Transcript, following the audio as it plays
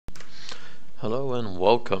Hello and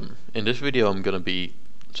welcome. In this video I'm going to be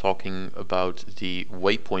talking about the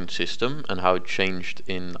Waypoint system and how it changed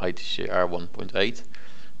in ITC 1.8,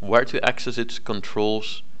 where to access its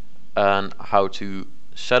controls, and how to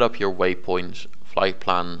set up your waypoints, flight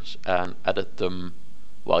plans, and edit them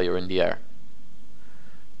while you're in the air.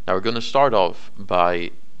 Now we're going to start off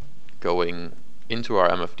by going into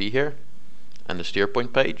our MFD here and the steer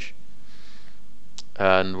point page,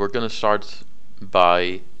 and we're going to start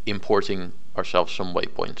by importing ourselves some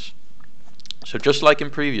waypoints. So just like in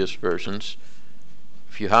previous versions,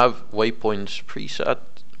 if you have waypoints preset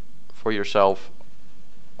for yourself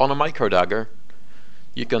on a microdagger,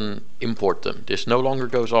 you can import them. This no longer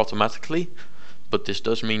goes automatically, but this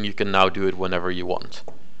does mean you can now do it whenever you want.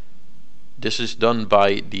 This is done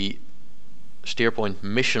by the SteerPoint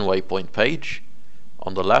mission waypoint page.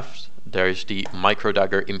 On the left there is the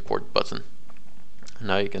microdagger import button.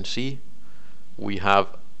 Now you can see we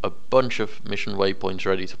have a bunch of mission waypoints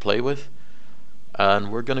ready to play with,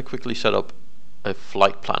 and we're going to quickly set up a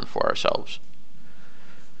flight plan for ourselves.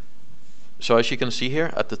 So as you can see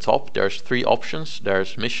here at the top, there's three options.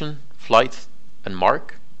 There's mission, flight, and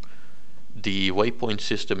mark. The waypoint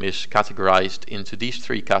system is categorized into these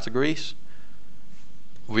three categories.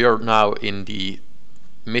 We are now in the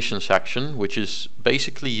mission section, which is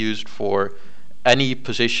basically used for any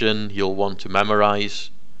position you'll want to memorize,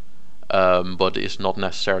 but is not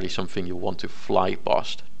necessarily something you want to fly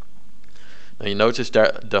past. Now you notice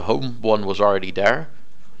that the home one was already there.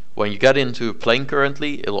 When you get into a plane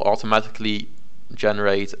currently, it will automatically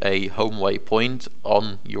generate a home waypoint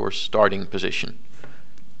on your starting position.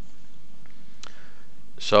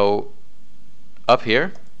 So up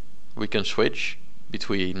here we can switch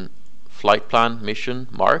between flight plan, mission,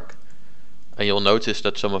 mark, and you'll notice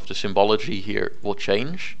that some of the symbology here will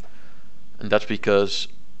change, and that's because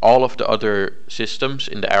all of the other systems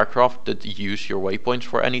in the aircraft that use your waypoints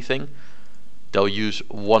for anything, they'll use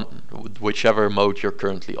whichever mode you're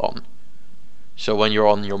currently on. So when you're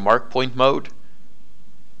on your mark point mode,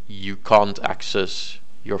 you can't access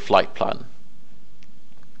your flight plan.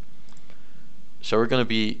 So we're going to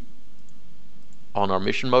be on our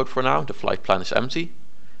mission mode for now. The flight plan is empty,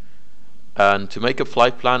 and to make a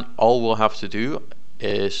flight plan, all we'll have to do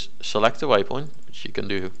is select the waypoint, which you can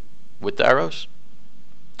do with the arrows,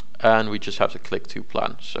 and we just have to click to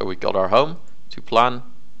plan. So we got our home, to plan,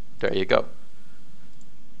 there you go.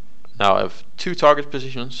 Now I have two target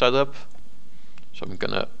positions set up, so I'm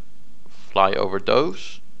gonna fly over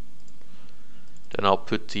those. Then I'll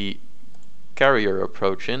put the carrier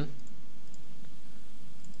approach in,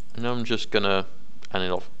 and I'm just gonna end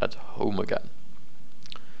it off at home again.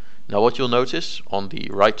 Now what you'll notice on the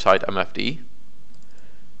right side MFD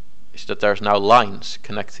is that there's now lines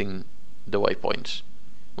connecting the waypoints.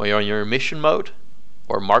 When you're on your mission mode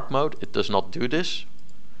or mark mode, it does not do this,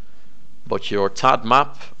 but your TAD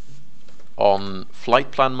map on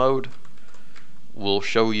flight plan mode will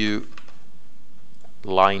show you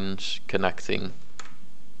lines connecting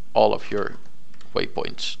all of your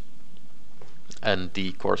waypoints and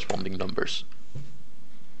the corresponding numbers.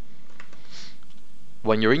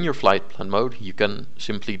 When you're in your flight plan mode, you can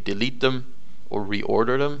simply delete them or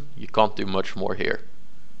reorder them. You can't do much more here.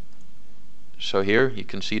 So here you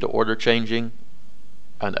can see the order changing,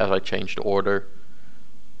 and as I change the order,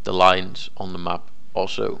 the lines on the map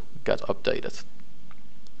also get updated.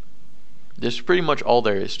 This is pretty much all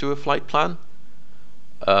there is to a flight plan.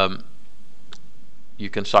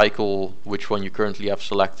 You can cycle which one you currently have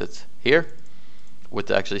selected here with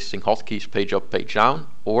the existing hotkeys page up, page down,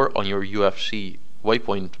 or on your UFC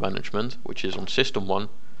waypoint management, which is on system 1,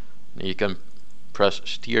 and you can press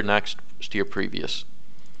steer next, steer previous.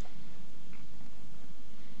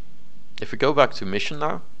 If we go back to mission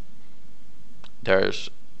now,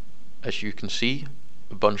 there's, as you can see,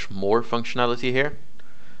 a bunch more functionality here.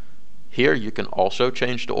 Here you can also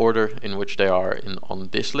change the order in which they are on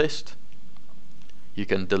this list. You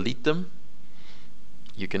can delete them.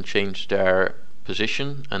 You can change their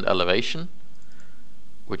position and elevation,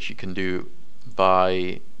 which you can do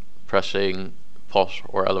by pressing pause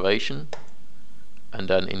or elevation, and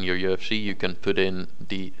then in your UFC you can put in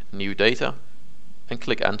the new data and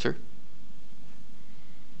click enter.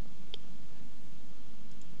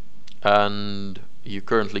 And you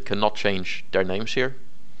currently cannot change their names here,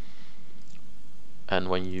 and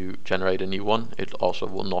when you generate a new one, it also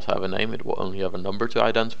will not have a name, it will only have a number to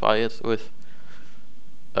identify it with.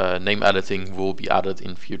 Name editing will be added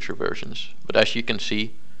in future versions, but as you can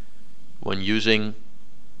see, when using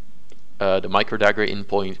the microdagger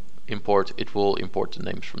import, it will import the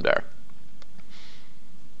names from there.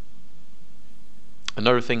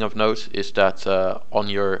 Another thing of note is that on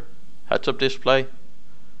your heads-up display.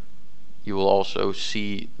 You will also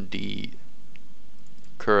see the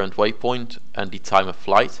current waypoint and the time of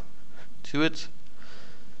flight to it.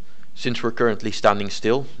 Since we're currently standing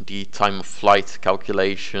still, the time of flight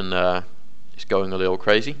calculation is going a little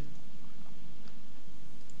crazy.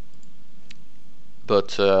 But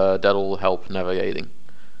that'll help navigating.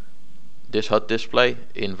 This HUD display,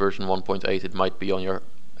 in version 1.8 it might be on your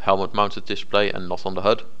helmet mounted display and not on the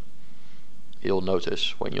HUD. You'll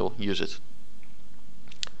notice when you'll use it.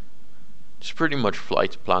 It's pretty much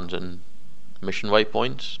flight plans and mission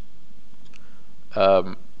waypoints.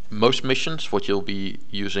 Most missions, what you'll be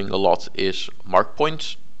using a lot is mark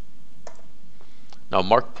points. Now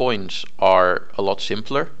mark points are a lot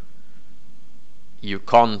simpler. You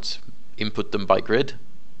can't input them by grid.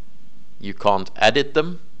 You can't edit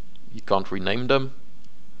them. You can't rename them.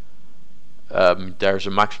 There's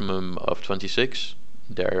a maximum of 26.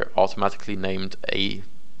 They're automatically named A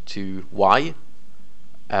to Y.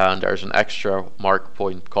 And there's an extra mark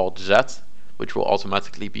point called Z, which will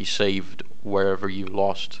automatically be saved wherever you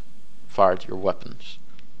fired your weapons.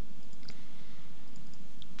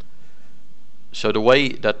 So the way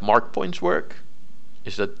that mark points work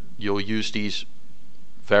is that you'll use these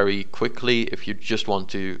very quickly if you just want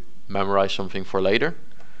to memorize something for later.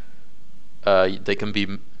 They can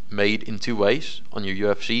be made in two ways. On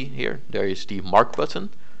your UFC here, there is the mark button.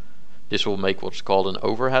 This will make what's called an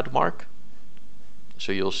overhead mark.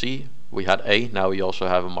 So you'll see we had A, now we also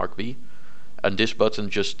have a mark B. And this button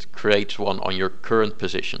just creates one on your current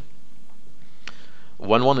position.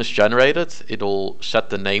 When one is generated, it'll set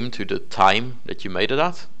the name to the time that you made it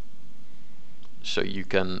at. So you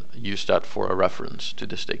can use that for a reference to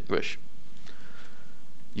distinguish.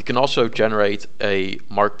 You can also generate a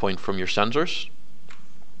mark point from your sensors.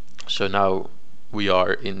 So now we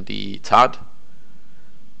are in the TAD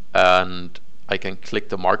and I can click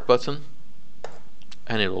the mark button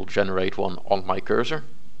and it will generate one on my cursor.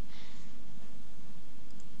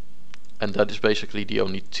 And that is basically the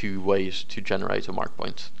only two ways to generate a mark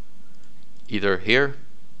point. Either here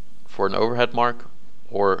for an overhead mark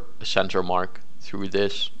or a sensor mark through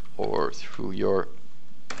this or through your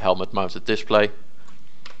helmet mounted display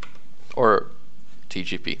or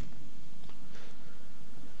TGP.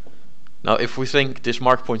 Now if we think this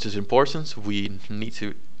mark point is important, we need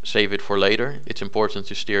to save it for later. It's important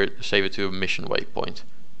to save it to a mission waypoint.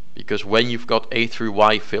 Because when you've got A through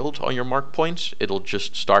Y filled on your mark points, it'll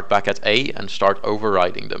just start back at A and start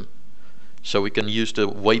overriding them. So we can use the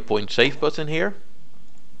waypoint save button here.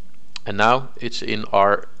 And now it's in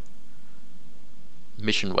our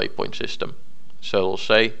mission waypoint system. So it'll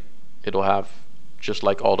say, it'll have, just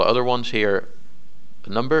like all the other ones here, a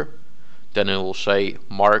number. Then it will say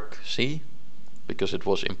mark C, because it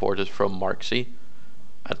was imported from mark C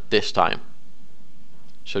at this time.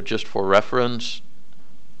 So just for reference,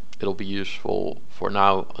 it'll be useful for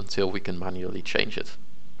now until we can manually change it.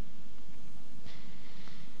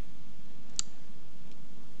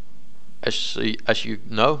 As you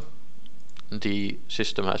know, the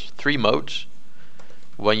system has 3 modes.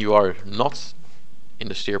 When you are not in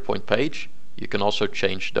the steer point page, you can also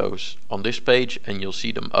change those on this page and you'll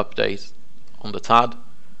see them update on the TAD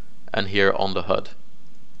and here on the HUD.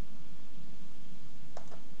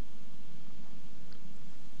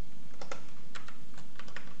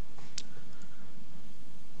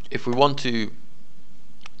 If we want to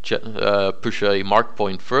push a mark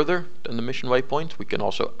point further than the mission waypoint, we can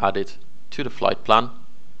also add it to the flight plan.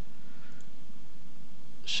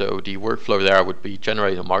 So the workflow there would be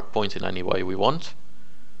generate a mark point in any way we want.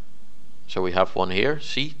 So we have one here,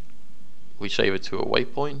 C. We save it to a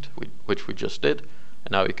waypoint, which we just did,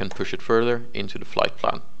 and now we can push it further into the flight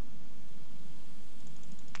plan.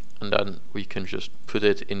 And then we can just put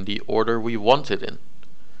it in the order we want it in.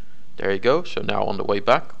 There you go. So now on the way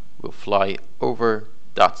back, we'll fly over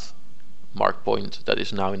that mark point that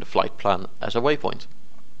is now in the flight plan as a waypoint.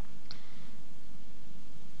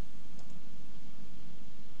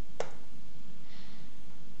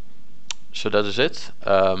 So that is it.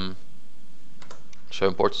 So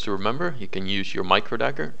important to remember, you can use your micro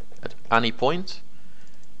dagger at any point.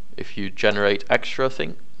 If you generate extra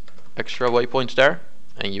waypoints there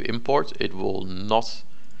and you import, it will not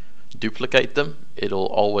duplicate them. It'll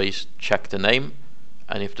always check the name,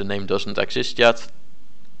 and if the name doesn't exist yet,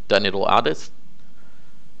 then it'll add it.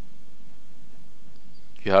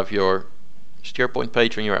 You have your steer point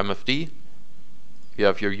page on your MFD. You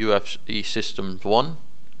have your UFC system 1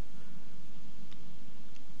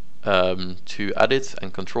 to edit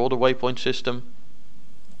and control the waypoint system,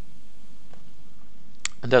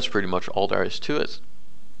 and that's pretty much all there is to it.